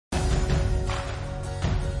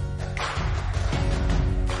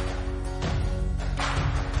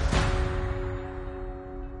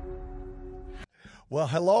Well,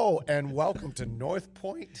 hello and welcome to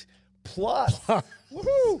Northpointe Plus.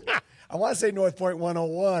 Woohoo! I want to say Northpointe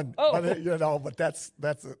 101, but that's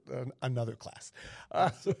another class.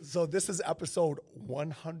 So this is episode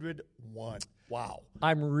 101. Wow.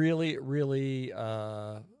 I'm really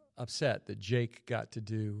upset that Jake got to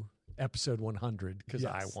do episode 100 because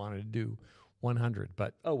I wanted to do 100.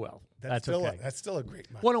 But oh well, that's okay. That's still a great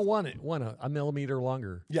milestone. 101, a millimeter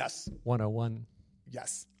longer. Yes. 101.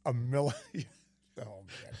 Yes. A millimeter. Oh,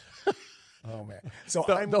 man. Oh, man. So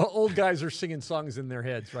the old guys are singing songs in their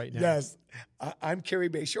heads right now. Yes. I'm Kerry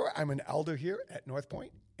Bayshore. I'm an elder here at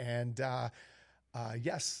Northpointe. And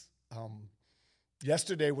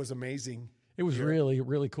yesterday was amazing. It was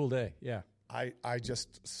really cool day. Yeah. I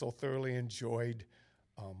just so thoroughly enjoyed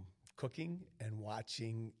cooking and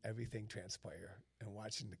watching everything transpire and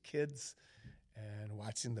watching the kids and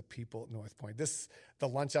watching the people at Northpointe. The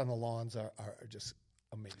lunch on the lawns are just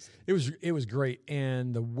amazing. It was great,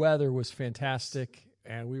 and the weather was fantastic,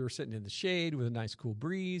 and we were sitting in the shade with a nice cool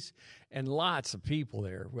breeze, and lots of people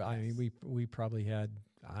there. I mean, we probably had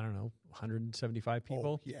 175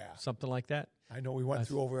 people, something like that. I know we went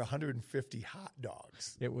through over 150 hot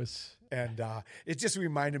dogs. It was, and it just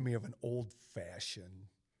reminded me of an old-fashioned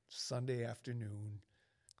Sunday afternoon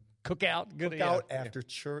cookout after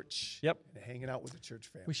church. Yep, and hanging out with the church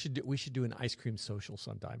family. We should do an ice cream social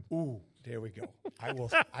sometime. Ooh, there we go. I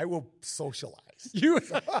will socialize.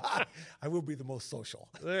 I will be the most social.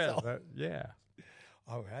 Yeah.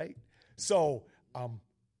 All right. So,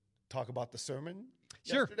 talk about the sermon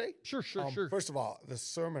yesterday. Sure. First of all, the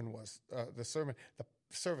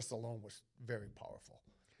service alone was very powerful.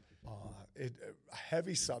 A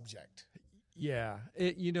heavy subject. Yeah,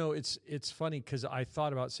 it's funny because I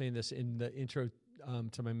thought about saying this in the intro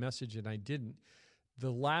to my message, and I didn't.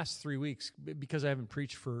 The last 3 weeks, because I haven't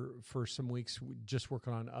preached for some weeks, just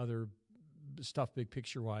working on other stuff, big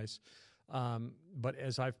picture wise. But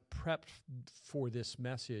as I've prepped for this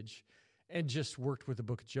message and just worked with the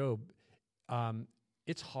Book of Job,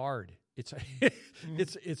 it's hard. It's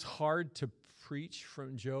it's hard to preach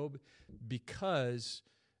from Job because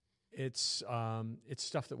it's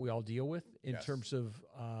stuff that we all deal with in terms of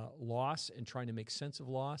loss and trying to make sense of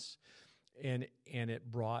loss, and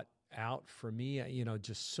it brought out for me,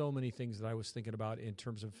 just so many things that I was thinking about in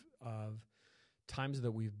terms of times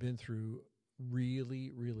that we've been through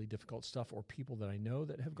really difficult stuff, or people that I know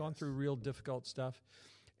that have gone through real difficult stuff,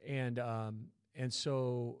 and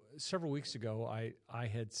so several weeks ago I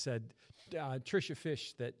had said Trisha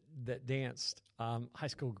Fish that danced, high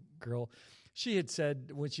school girl. She had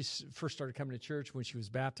said when she first started coming to church, when she was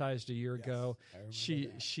baptized a year ago, she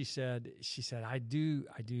said I do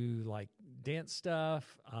like dance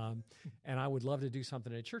stuff, and I would love to do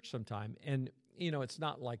something at church sometime. And it's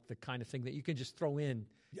not like the kind of thing that you can just throw in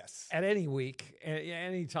at any week,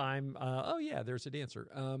 any time. There's a dancer.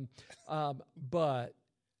 But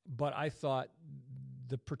I thought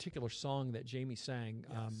the particular song that Jamie sang,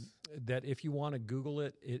 that if you want to Google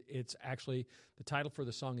it, it's actually, the title for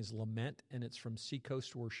the song is Lament, and it's from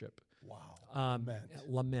Seacoast Worship. Wow.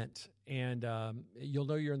 Lament. And you'll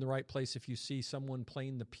know you're in the right place if you see someone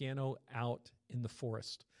playing the piano out in the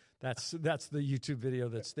forest. That's the YouTube video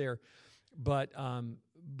that's there. But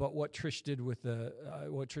what Trisha did with the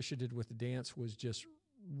dance was just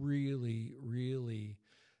really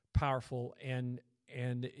powerful, and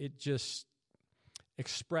it just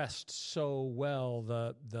expressed so well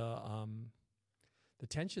the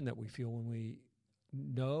tension that we feel when we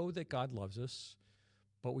know that God loves us,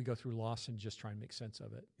 but we go through loss and just try and make sense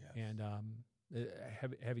of it. Yes. And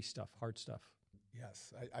heavy stuff, hard stuff.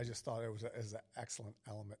 Yes, I just thought it was an excellent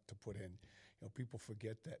element to put in. People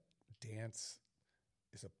forget that dance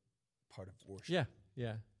is a part of worship.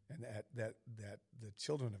 Yeah. And that the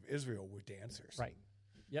children of Israel were dancers. Right.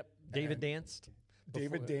 Yep. David danced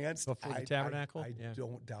before the tabernacle. I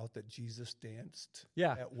don't doubt that Jesus danced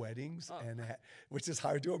at weddings, which is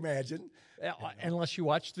hard to imagine. Unless you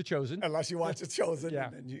watch The Chosen. Yeah.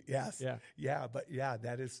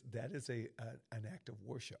 That is an act of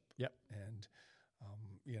worship. Yep. And,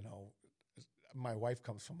 my wife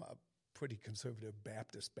comes from a pretty conservative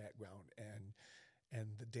Baptist background,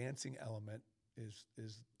 and the dancing element is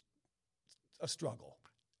a struggle.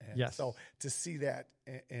 And so to see that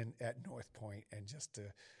at Northpointe, and just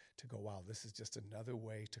to go, wow, this is just another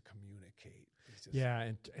way to communicate.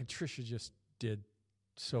 And Trisha just did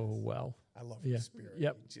so well. I love her spirit.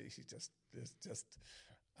 Yep. She just is just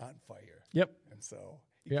on fire. Yep. And so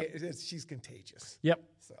she's contagious. Yep.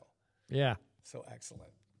 So yeah. So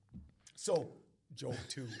excellent. So Job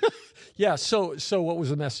 2. Yeah. So what was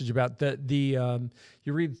the message about that?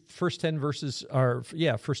 You read first 10 verses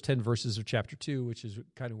of chapter 2, which is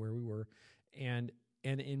kind of where we were. And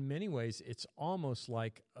in many ways, it's almost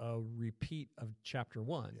like a repeat of chapter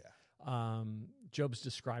 1. Yeah. Job's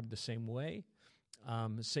described the same way.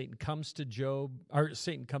 Satan comes to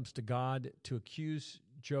God to accuse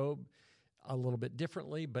Job a little bit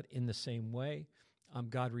differently, but in the same way.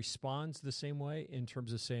 God responds the same way in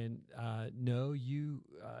terms of saying, no, you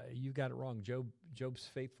got it wrong. Job's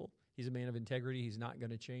faithful. He's a man of integrity. He's not going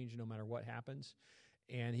to change no matter what happens.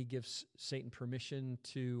 And he gives Satan permission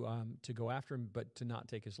to go after him, but to not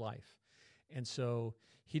take his life. And so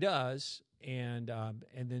he does, and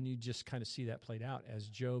then you just kind of see that played out as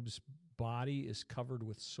Job's body is covered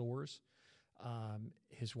with sores.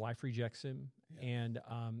 His wife rejects him, and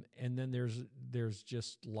then there's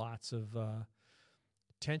just lots of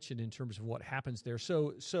tension in terms of what happens there.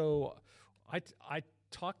 So I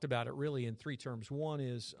talked about it really in 3 terms. One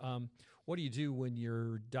is what do you do when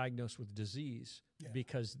you're diagnosed with disease? Yeah.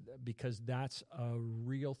 Because that's a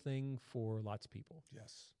real thing for lots of people.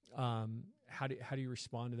 Yes. How do you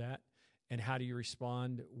respond to that? And how do you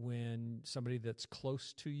respond when somebody that's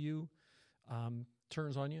close to you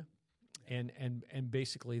turns on you? And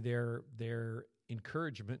basically their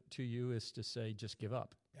encouragement to you is to say, just give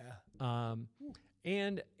up. Yeah.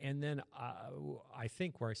 And then I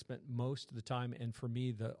think where I spent most of the time, and for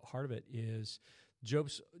me the heart of it is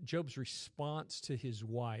Job's response to his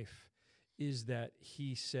wife is that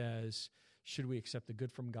he says, should we accept the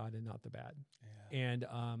good from God and not the bad? Yeah.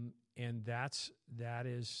 And that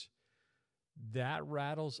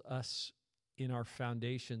rattles us in our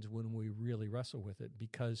foundations when we really wrestle with it,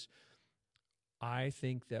 because I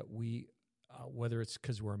think that we, whether it's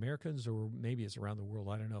because we're Americans or maybe it's around the world,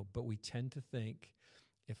 I don't know, but we tend to think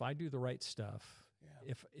if I do the right stuff,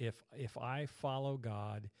 if I follow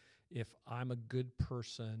God, if I'm a good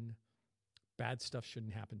person, bad stuff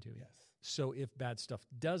shouldn't happen to me. Yes. So if bad stuff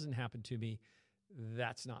doesn't happen to me,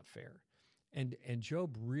 that's not fair. And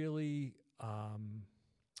Job really,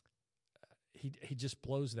 he just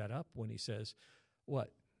blows that up when he says,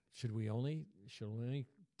 what, should we only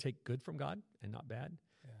take good from God and not bad?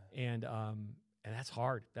 Yeah. And that's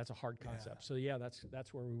hard. That's a hard concept. Yeah. So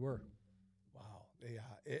that's where we were. Wow. Yeah,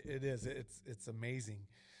 it is. It's amazing.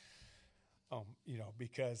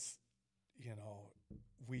 Because,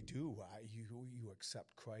 we do. You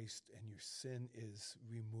accept Christ and your sin is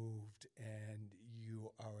removed and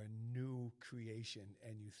you are a new creation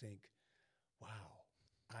and you think, wow,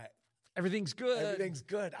 everything's good. Everything's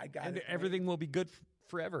good. I got it. Everything will be good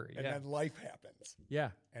forever. And then life happens. Yeah.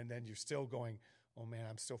 And then you're still going, oh man,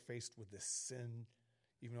 I'm still faced with this sin,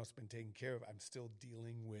 even though it's been taken care of. I'm still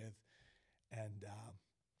dealing with, and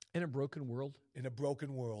in a broken world. In a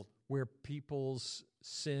broken world where people's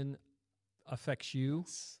sin affects you.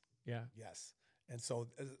 Yes. Yeah. Yes. And so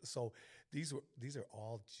these are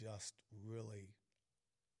all just really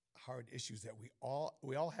hard issues that we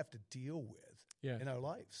all have to deal with in our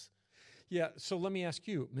lives. Yeah. So let me ask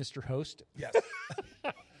you, Mr. Host. Yes.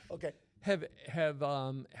 Okay. Have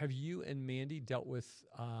you and Mandy dealt with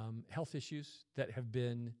health issues that have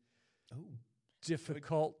been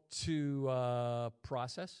difficult to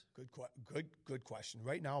process? Good question.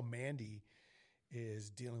 Right now, Mandy is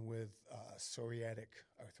dealing with psoriatic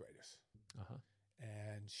arthritis,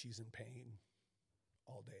 and she's in pain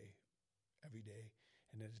all day, every day,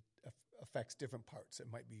 and it affects different parts. It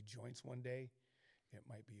might be joints one day, it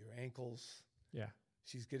might be your ankles. Yeah.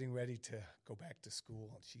 She's getting ready to go back to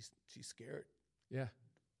school, and she's scared. Yeah.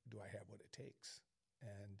 Do I have what it takes?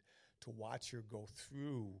 And to watch her go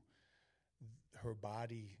through her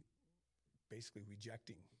body basically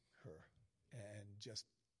rejecting her and just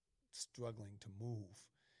struggling to move.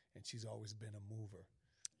 And she's always been a mover.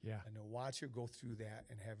 Yeah. And to watch her go through that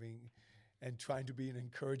and trying to be an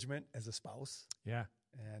encouragement as a spouse. Yeah.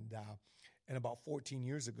 And about 14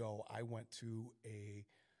 years ago, I went through a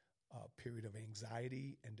period of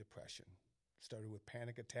anxiety and depression. Started with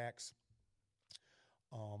panic attacks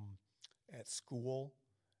at school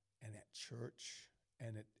and at church,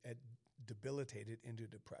 and it debilitated into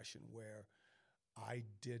depression where I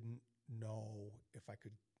didn't know if I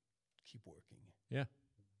could keep working. Yeah.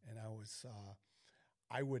 And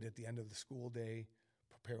I would at the end of the school day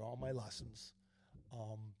prepare all my lessons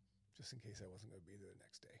just in case I wasn't going to be there the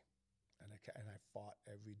next day. And I fought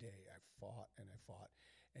every day. I fought.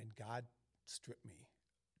 And God stripped me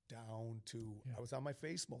down to, I was on my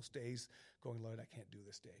face most days going, Lord, I can't do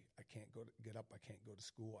this day. I can't get up. I can't go to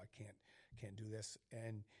school. I can't do this.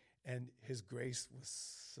 And his grace was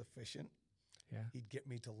sufficient. Yeah. He'd get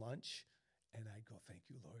me to lunch and I'd go, thank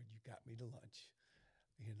you, Lord. You got me to lunch.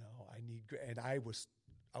 I need, and I was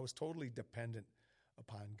totally dependent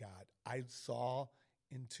upon God. I saw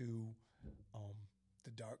into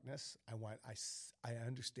the darkness. I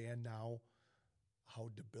understand now how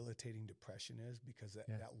debilitating depression is because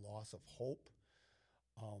that loss of hope.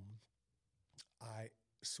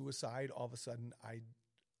 Suicide, all of a sudden, I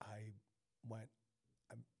went,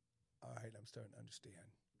 all right, I'm starting to understand.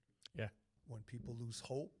 Yeah. When people lose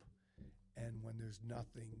hope and when there's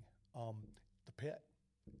nothing, the pit,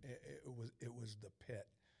 it was the pit.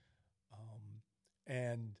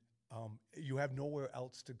 And you have nowhere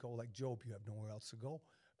else to go. Like Job, you have nowhere else to go.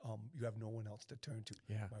 You have no one else to turn to.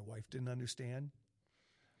 Yeah. My wife didn't understand.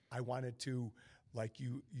 I wanted to, like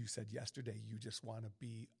you said yesterday, you just want to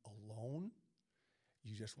be alone.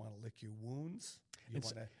 You just want to lick your wounds.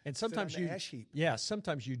 And sometimes sit on the ash heap. Yeah,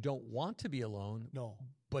 sometimes you don't want to be alone. No.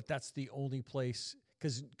 But that's the only place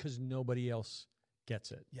because nobody else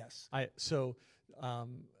gets it. Yes. So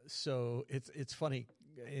it's funny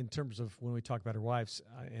in terms of when we talk about our wives,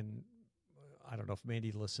 and I don't know if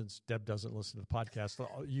Mandy listens. Deb doesn't listen to the podcast.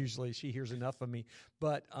 Usually she hears enough of me.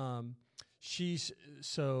 But after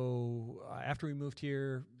we moved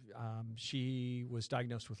here, she was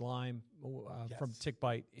diagnosed with Lyme from tick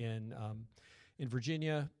bite in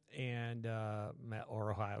Virginia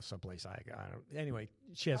or Ohio, someplace. I don't. Anyway,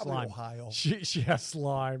 she has Probably Lyme. Ohio. She has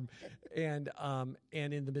Lyme, and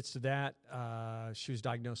in the midst of that, she was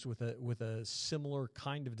diagnosed with a similar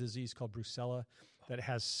kind of disease called brucella that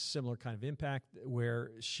has similar kind of impact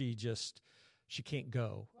where she can't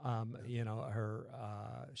go.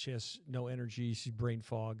 She has no energy. She's brain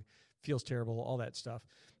fog, feels terrible, all that stuff.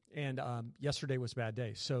 And yesterday was a bad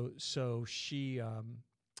day. So she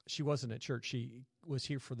wasn't at church. She was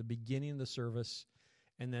here for the beginning of the service,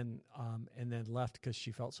 and then left because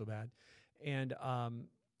she felt so bad. And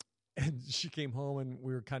she came home, and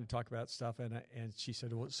we were kind of talking about stuff. And she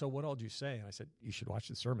said, "Well, so what all did you say?" And I said, "You should watch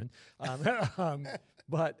the sermon."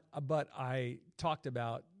 But I talked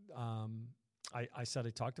about I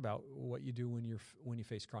talked about what you do when you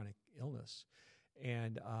face chronic illness.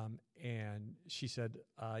 And she said,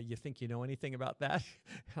 "You think you know anything about that?"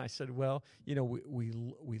 And I said, "Well, we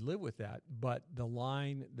live with that." But the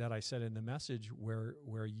line that I said in the message,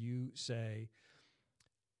 where you say,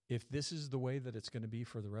 "If this is the way that it's going to be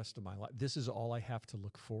for the rest of my life, this is all I have to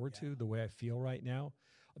look forward to. The way I feel right now,"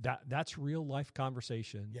 that's real life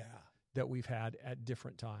conversation. Yeah. That we've had at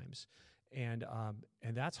different times, and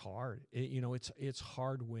that's hard. It's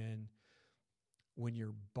hard when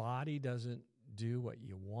your body doesn't do what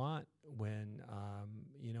you want, when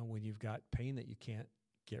you've got pain that you can't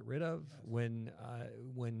get rid of, when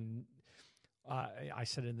I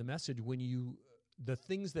said in the message, when the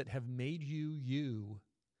things that have made you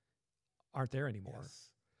aren't there anymore.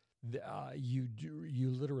 Yes.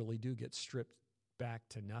 You literally do get stripped back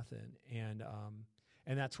to nothing, and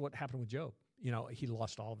that's what happened with Job. He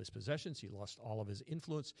lost all of his possessions. He lost all of his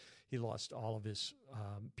influence. He lost all of his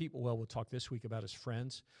people. Well, we'll talk this week about his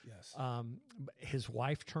friends. Yes. His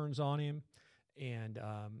wife turns on him, and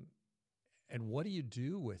what do you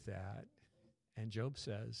do with that? And Job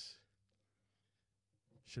says,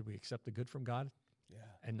 should we accept the good from God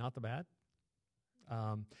and not the bad?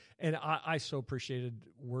 And I so appreciated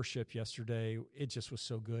worship yesterday. It just was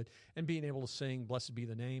so good. And being able to sing, "Blessed be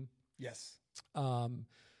the name." Yes.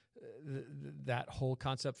 That whole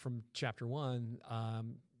concept from chapter 1,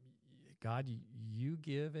 God, you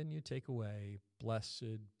give and you take away.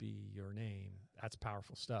 Blessed be your name. That's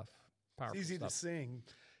powerful stuff. Powerful it's easy stuff. to sing.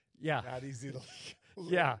 Yeah. Not easy to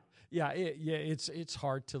live. Yeah. It's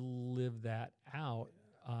hard to live that out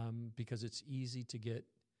because it's easy to get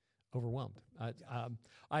overwhelmed.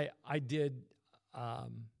 I did,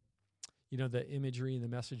 the imagery in the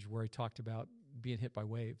message where I talked about being hit by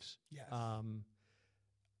waves. Yes.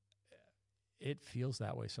 It feels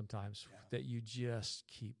that way sometimes, that you just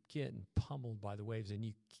keep getting pummeled by the waves, and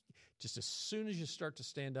you just, as soon as you start to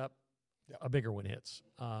stand up, a bigger one hits.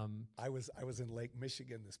 I was in Lake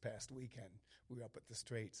Michigan this past weekend. We were up at the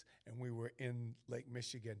Straits, and we were in Lake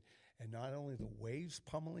Michigan, and not only the waves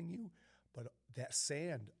pummeling you, but that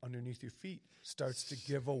sand underneath your feet starts to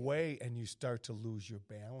give away, and you start to lose your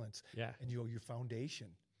balance. Yeah. And your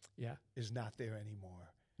foundation is not there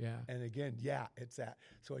anymore. Yeah. And again, it's that.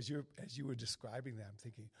 So as you were describing that, I'm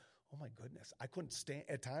thinking, oh my goodness, I couldn't stand.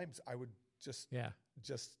 At times, I would just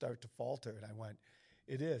start to falter, and I went,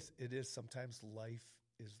 it is. Sometimes life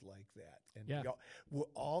is like that, and we're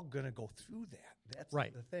all gonna go through that. That's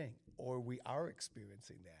right. the thing, or we are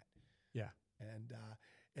experiencing that. Yeah.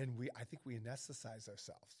 I think we anesthetize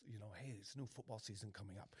ourselves. Hey, it's new football season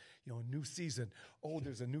coming up. New season. Oh,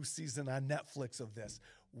 there's a new season on Netflix of this.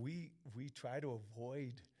 We try to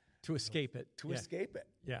avoid to escape it. To escape it.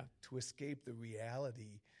 Yeah. To escape the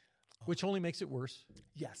reality, which only makes it worse.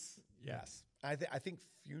 Yes. Yeah. Yes. I think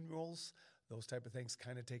funerals, those type of things,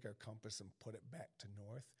 kind of take our compass and put it back to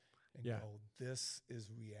north and go, this is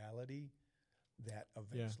reality that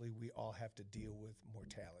eventually we all have to deal with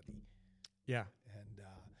mortality. Yeah.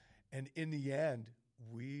 And in the end,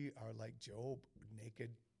 we are like Job,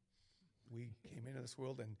 naked. We came into this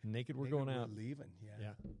world and naked we're going out. We're leaving.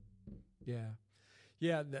 Yeah.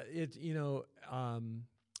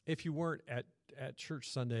 If you weren't at church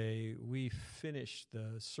Sunday, we finished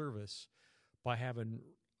the service by having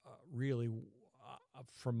really,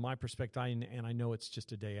 from my perspective, and I know it's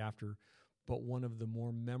just a day after, but one of the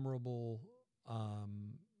more memorable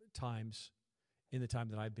times in the time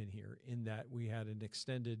that I've been here, in that we had an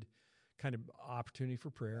extended kind of opportunity for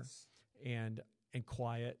prayer and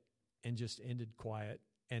quiet, and just ended quiet.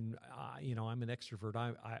 And I'm an extrovert.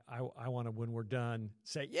 I want to, when we're done,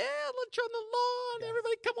 say, yeah, let's on the lawn. Yes.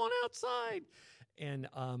 Everybody come on outside.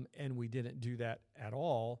 And we didn't do that at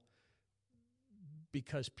all,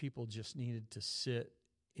 because people just needed to sit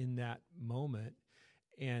in that moment.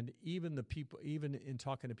 And even in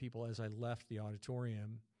talking to people as I left the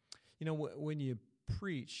auditorium, when you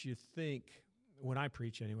preach, you think, when I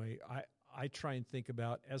preach anyway, I try and think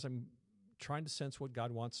about, as I'm trying to sense what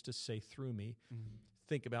God wants to say through me,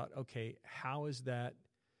 think about, okay, how is that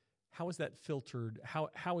filtered?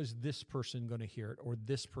 How is this person going to hear it, or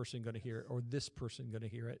this person going to hear it, or this person going to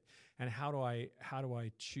hear it? And how do I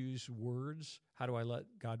choose words? How do I let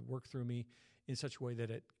God work through me in such a way that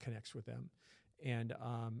it connects with them? And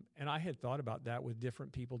I had thought about that with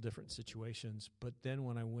different people, different situations. But then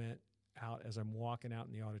when I went out, as I'm walking out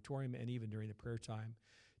in the auditorium, and even during the prayer time,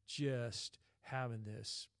 just having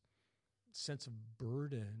this sense of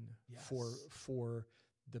burden for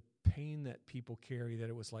the pain that people carry, that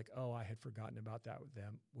it was like, oh, I had forgotten about that with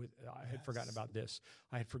them. I had forgotten about this.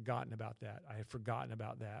 I had forgotten about that. I had forgotten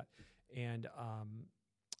about that. And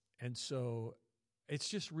so it's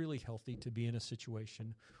just really healthy to be in a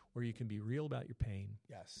situation where you can be real about your pain.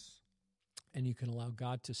 Yes. And you can allow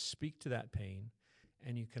God to speak to that pain,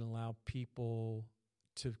 and you can allow people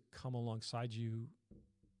to come alongside you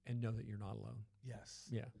and know that you're not alone. Yes.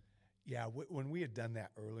 Yeah. Yeah. When we had done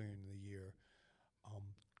that earlier in the year,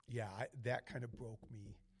 that kind of broke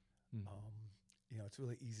me. It's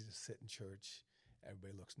really easy to sit in church.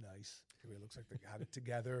 Everybody looks nice. Everybody looks like they got it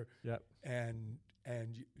together. Yep.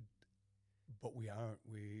 But we aren't.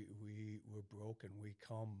 We're broken. We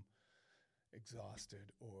come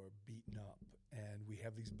exhausted or beaten up, and we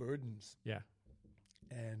have these burdens. Yeah.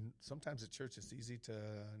 And sometimes at church, it's easy to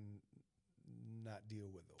not deal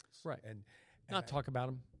with those. Right. And not talk about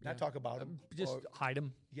them. Not talk about them. Just hide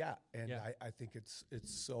them. Yeah. And I think it's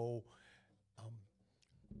so,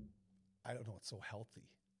 I don't know, it's so healthy.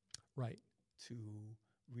 Right. To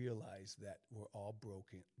realize that we're all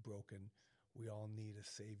broken. We all need a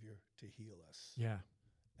Savior to heal us. Yeah.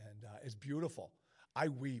 And it's beautiful. I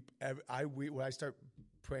weep. When I start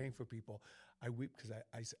praying for people, I weep because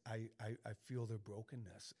I feel their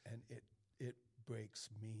brokenness, and it breaks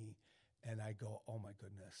me, and I go, oh my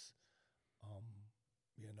goodness,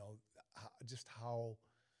 just how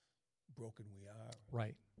broken we are.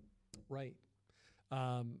 Right.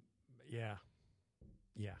 Yeah.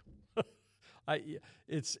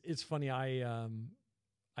 It's funny.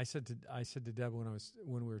 I said to Deb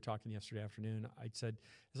when we were talking yesterday afternoon, I said,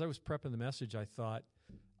 as I was prepping the message, I thought,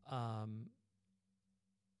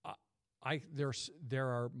 there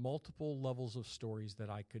are multiple levels of stories that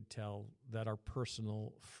I could tell that are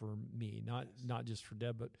personal for me, not just for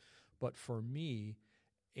Deb, but for me,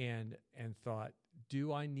 and thought,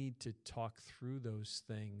 do I need to talk through those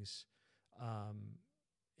things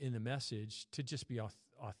in the message to just be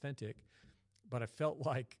authentic? But I felt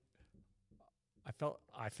like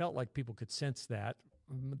people could sense that,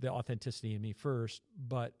 the authenticity in me first,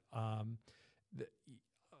 but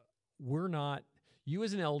we're not, you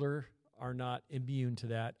as an elder are not immune to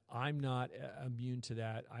that. I'm not immune to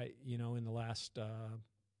that. In the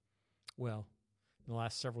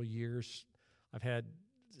last several years, I've had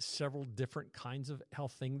several different kinds of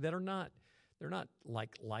health things that they're not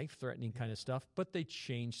like life-threatening kind of stuff, but they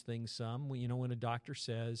change things some. When a doctor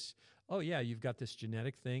says, oh yeah, you've got this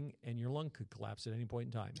genetic thing and your lung could collapse at any point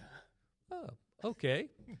in time. Oh, okay.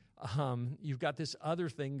 You've got this other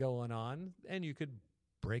thing going on and you could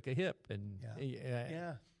break a hip and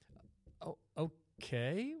oh,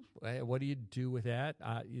 okay. What do you do with that?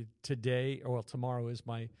 Tomorrow is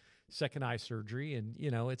my second eye surgery, and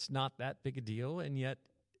it's not that big a deal, and yet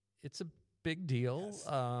it's a big deal. Yes.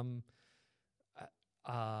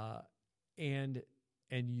 And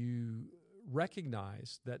you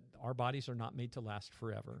recognize that our bodies are not made to last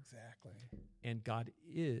forever. Exactly. And God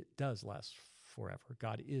does last forever.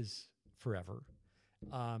 God is forever.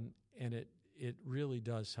 And it really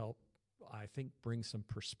does help, I think, bring some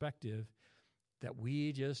perspective that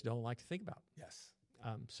we just don't like to think about. Yes.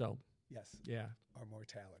 Yes. Yeah. Our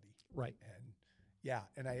mortality. Right.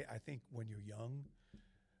 And I think when you're young,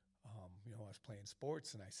 I was playing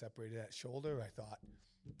sports and I separated that shoulder. I thought,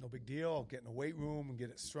 no big deal. I'll get in the weight room and get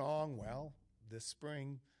it strong. Well, this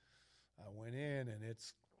spring I went in and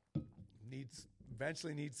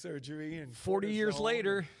eventually needs surgery, and 40 years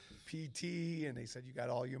later, PT, and they said, you got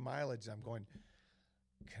all your mileage. I'm going,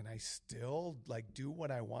 can I still do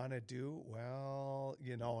what I want to do? Well,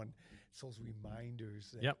 and it's those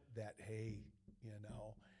reminders that hey,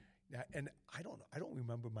 and I don't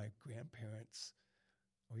remember my grandparents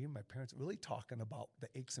or even my parents really talking about the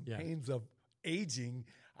aches and pains of aging.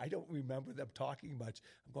 I don't remember them talking much.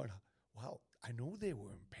 I'm going, wow, I know they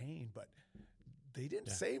were in pain, but they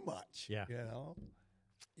didn't say much. Yeah.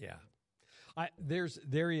 Yeah.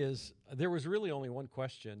 There was really only one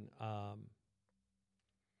question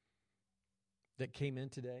that came in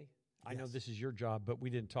today. I know this is your job, but we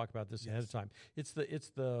didn't talk about this ahead of time. It's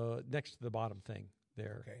the next to the bottom thing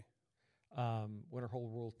there. Okay. When our whole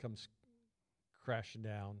world comes crashing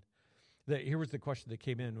down. Here was the question that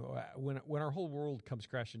came in. When our whole world comes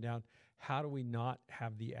crashing down, how do we not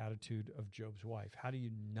have the attitude of Job's wife? How do you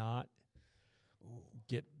not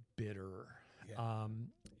get bitter? Yeah.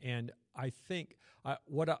 And I think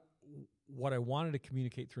what I wanted to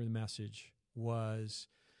communicate through the message was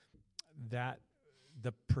that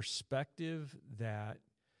the perspective that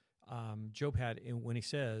Job had when he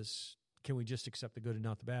says, can we just accept the good and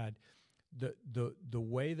not the bad? The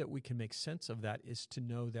way that we can make sense of that is to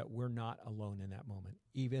know that we're not alone in that moment.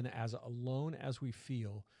 Even as alone as we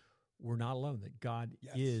feel, we're not alone, that God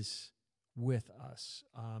is with us,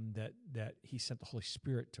 that he sent the Holy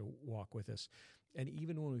Spirit to walk with us. And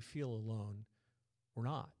even when we feel alone, we're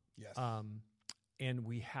not. Yes. And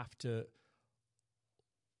we have to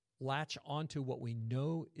latch onto what we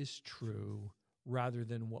know is true rather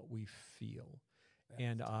than what we feel.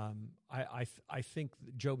 And I think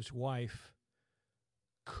Job's wife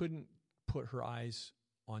couldn't put her eyes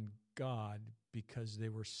on God because they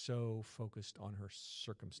were so focused on her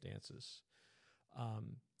circumstances.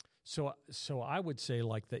 So I would say,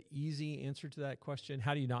 the easy answer to that question,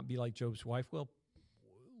 how do you not be like Job's wife? Well,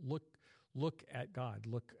 look at God,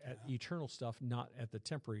 look at eternal stuff, not at the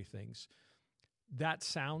temporary things. That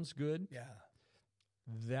sounds good. Yeah.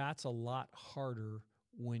 That's a lot harder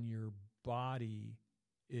when your body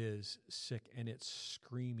is sick and it's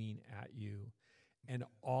screaming at you, and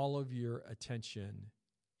all of your attention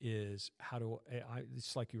is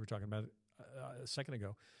it's like you were talking about a second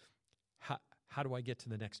ago. How do I get to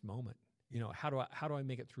the next moment? How do I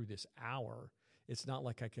make it through this hour? It's not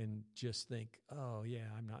like I can just think, oh yeah,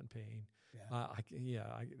 I'm not in pain. Yeah.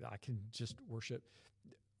 I can just worship.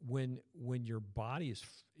 When your body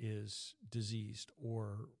is diseased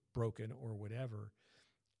or broken or whatever,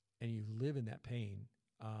 and you live in that pain,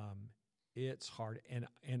 it's hard. And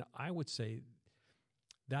I would say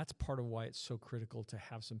that's part of why it's so critical to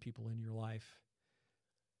have some people in your life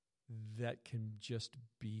that can just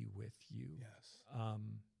be with you. Yes.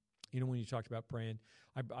 When you talked about praying,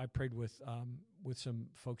 I prayed with some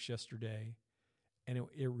folks yesterday, and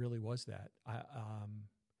it really was that.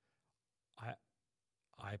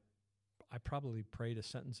 I probably prayed a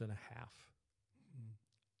sentence and a half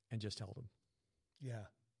and just held them. Yeah.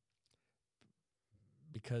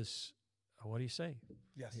 Because what do you say?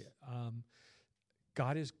 Yes.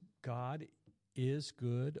 God is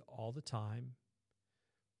good all the time,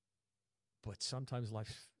 but sometimes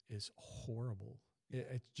life is horrible.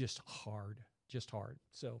 It's just hard.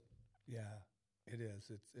 So yeah, it is.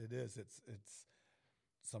 It's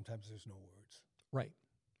sometimes there's no words.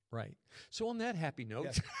 Right. So on that happy note,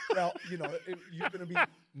 yes. Well, you're going to be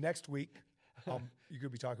next week. You're going to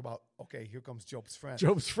be talking about, okay, here comes Job's friends.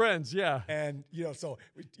 Job's friends, yeah. And, so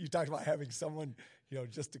you talked about having someone,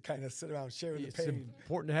 just to kind of sit around sharing the pain. It's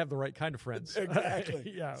important to have the right kind of friends.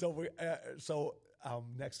 Exactly. Yeah. So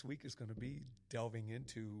next week is going to be delving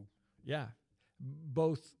into. Yeah.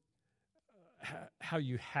 Both how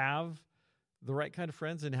you have the right kind of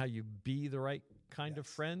friends and how you be the right kind of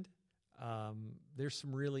friend. There's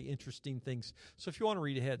some really interesting things. So if you want to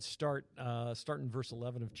read ahead, start in verse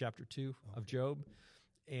 11 of chapter 2 of Job.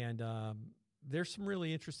 And there's some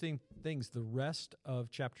really interesting things. The rest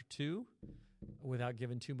of chapter 2 without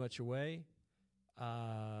giving too much away,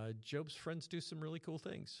 Job's friends do some really cool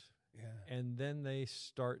things. Yeah. And then they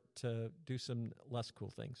start to do some less cool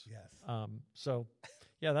things. Yes. So,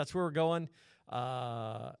 yeah, that's where we're going.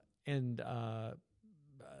 Yeah.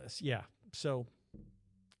 So,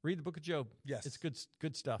 read the book of Job. Yes. It's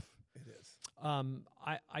good stuff. It is.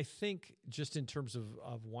 I think just in terms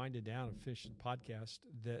of winding down and finishing the podcast,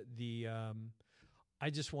 that I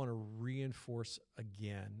just want to reinforce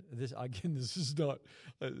again. This is not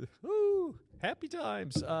happy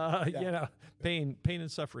times. Pain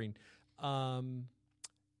and suffering.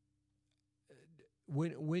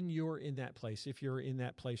 When you're in that place, if you're in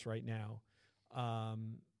that place right now,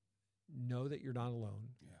 know that you're not alone.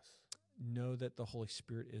 Yes. Know that the Holy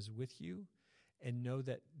Spirit is with you, and know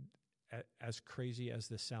that as crazy as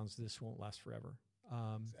this sounds, this won't last forever.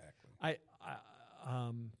 Exactly.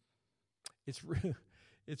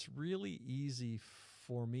 It's really easy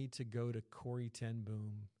for me to go to Corey Ten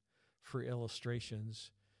Boom for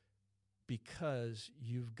illustrations, because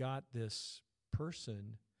you've got this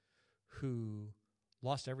person who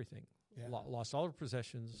lost everything, lost all her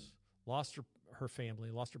possessions, lost her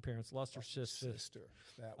family, lost her parents, lost her sister.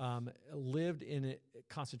 Lived in a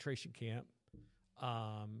concentration camp,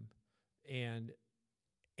 and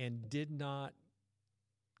did not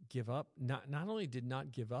give up. Not only did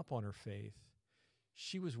not give up on her faith,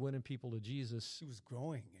 she was winning people to Jesus. She was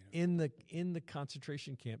growing in the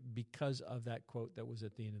concentration camp because of that quote that was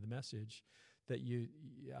at the end of the message, that you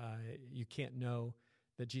can't know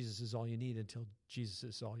that Jesus is all you need until Jesus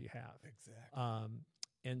is all you have. Exactly.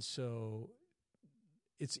 And so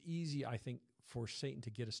it's easy, I think, for Satan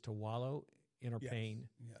to get us to wallow in our pain,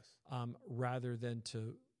 rather than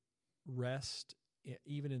to rest,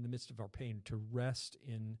 even in the midst of our pain, to rest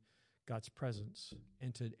in God's presence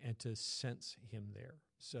and to sense Him there.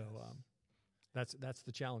 So that's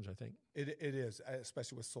the challenge, I think. It is,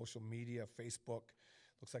 especially with social media, Facebook.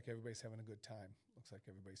 Looks like everybody's having a good time. Looks like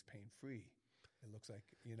everybody's pain free. It looks like,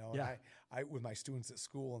 I with my students at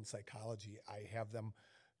school in psychology, I have them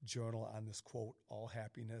journal on this quote: all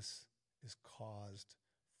happiness is caused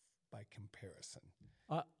by comparison.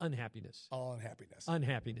 Unhappiness. All unhappiness.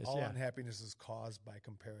 Unhappiness. All unhappiness is caused by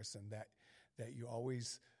comparison. That you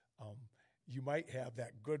always, you might have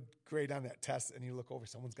that good grade on that test, and you look over,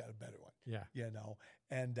 someone's got a better one. Yeah.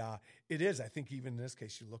 And it is. I think even in this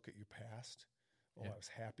case, you look at your past. I was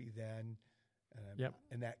happy then,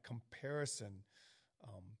 and that comparison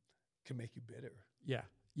can make you bitter. Yeah.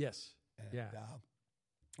 Yes.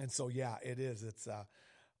 And so, it is. It's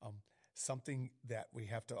something that we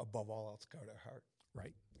have to, above all else, guard our heart.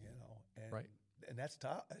 Right. And that's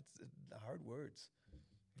tough. It's hard words.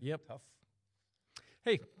 Yep. Tough.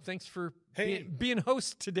 Hey, thanks for being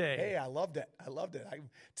host today. Hey, I loved it.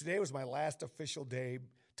 Today was my last official day.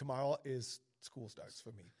 Tomorrow is school starts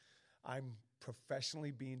for me. I'm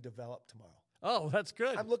professionally being developed tomorrow. Oh, that's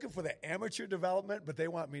good. I'm looking for the amateur development, but they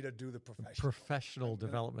want me to do the professional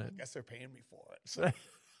development. I guess they're paying me for it. So.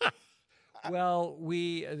 Well,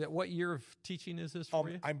 what year of teaching is this for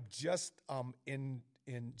you? I'm just in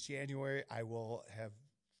January. I will have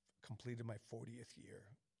completed my 40th year.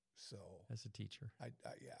 So as a teacher,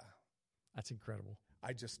 yeah, that's incredible.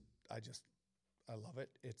 I love it.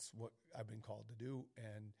 It's what I've been called to do,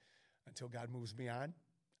 and until God moves me on,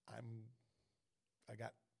 I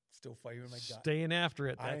got still fire in my gut. Staying after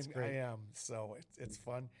it. That's great. I am. So it's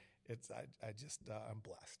fun. I'm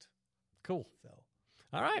blessed. Cool. So.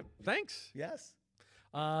 All right. Thanks. Yes.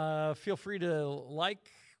 Feel free to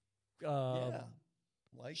like,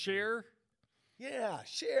 share. Yeah,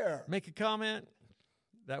 share. Make a comment.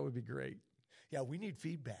 That would be great. Yeah, we need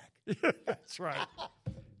feedback. That's right.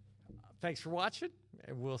 Thanks for watching,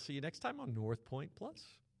 and we'll see you next time on Northpointe Plus.